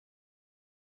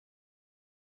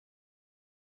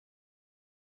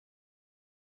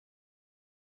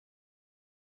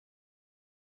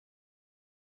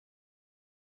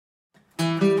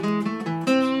One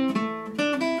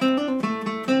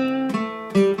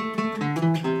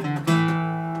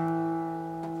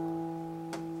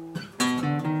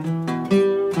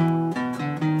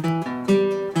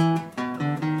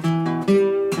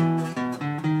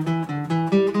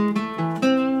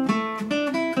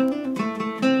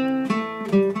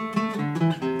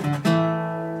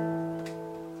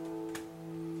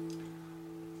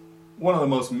of the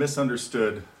most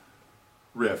misunderstood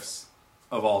riffs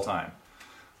of all time.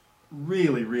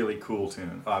 Really, really cool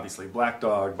tune, obviously. Black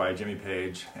Dog by Jimmy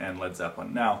Page and Led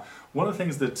Zeppelin. Now, one of the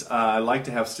things that I like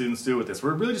to have students do with this,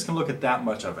 we're really just going to look at that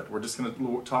much of it. We're just going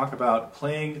to talk about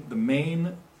playing the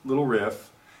main little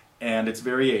riff and its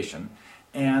variation.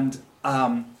 And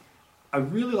I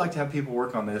really like to have people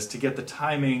work on this to get the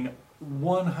timing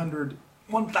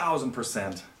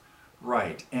 1000%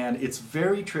 right, and it's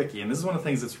very tricky, and this is one of the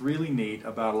things that's really neat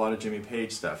about a lot of Jimmy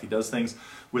Page stuff. He does things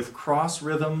with cross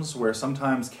rhythms where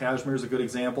sometimes Kashmir is a good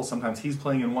example, sometimes he's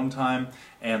playing in one time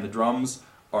and the drums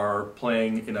are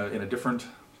playing in a different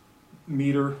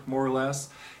meter, more or less.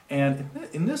 And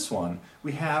in this one,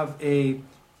 we have a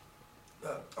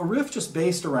riff just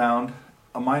based around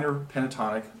a minor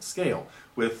pentatonic scale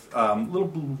with a little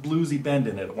bluesy bend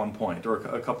in it at one point, or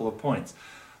a couple of points.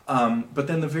 But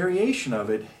then the variation of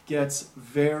it gets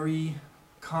very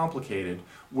complicated,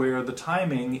 where the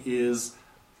timing is,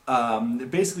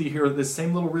 basically you hear this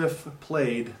same little riff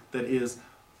played that is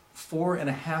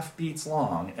 4.5 beats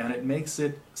long, and it makes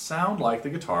it sound like the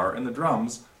guitar and the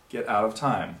drums get out of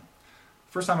time.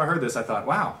 First time I heard this, I thought,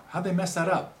 wow, how'd they mess that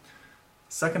up?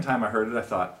 Second time I heard it, I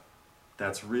thought,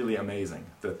 that's really amazing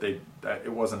that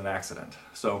it wasn't an accident.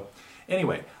 So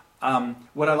anyway,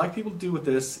 what I like people to do with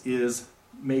this is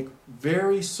make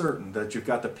very certain that you've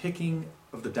got the picking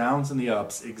of the downs and the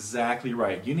ups exactly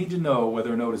right. You need to know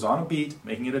whether a note is on a beat,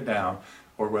 making it a down,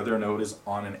 or whether a note is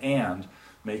on an and,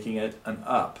 making it an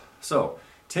up. So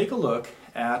take a look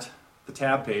at the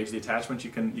tab page, the attachment you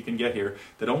can get here,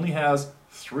 that only has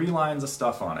 3 lines of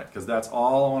stuff on it, because that's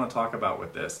all I want to talk about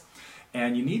with this.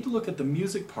 And you need to look at the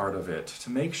music part of it to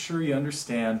make sure you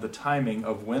understand the timing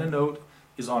of when a note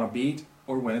is on a beat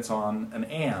or when it's on an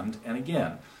and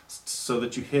again, so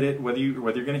that you hit it, whether you're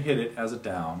going to hit it as a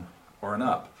down or an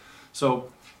up.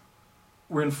 So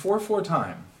we're in 4/4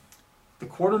 time. The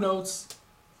quarter notes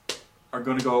are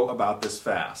going to go about this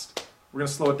fast. We're going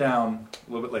to slow it down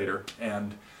a little bit later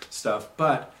and stuff,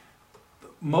 but the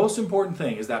most important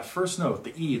thing is that first note,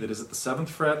 the E, that is at the 7th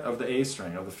fret of the A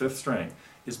string, of the 5th string,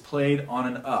 is played on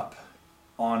an up,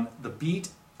 on the beat,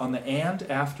 on the and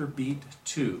after beat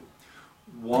 2.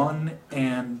 1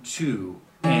 and 2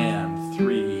 and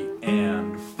 3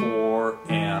 and 4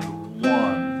 and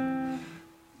 1.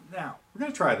 Now, we're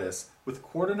going to try this with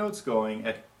quarter notes going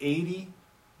at 80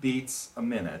 beats a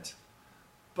minute,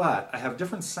 but I have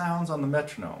different sounds on the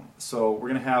metronome. So we're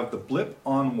going to have the blip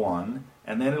on 1,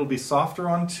 and then it'll be softer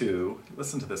on 2.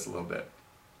 Listen to this a little bit.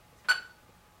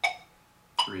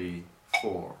 3,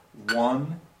 4.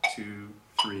 1, 2,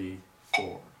 3,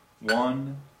 4.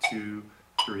 1, 2,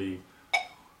 3,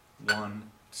 1.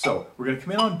 So we're going to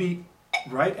come in on beat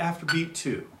right after beat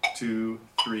 2. 2,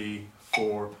 3,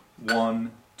 4,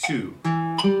 1, 2.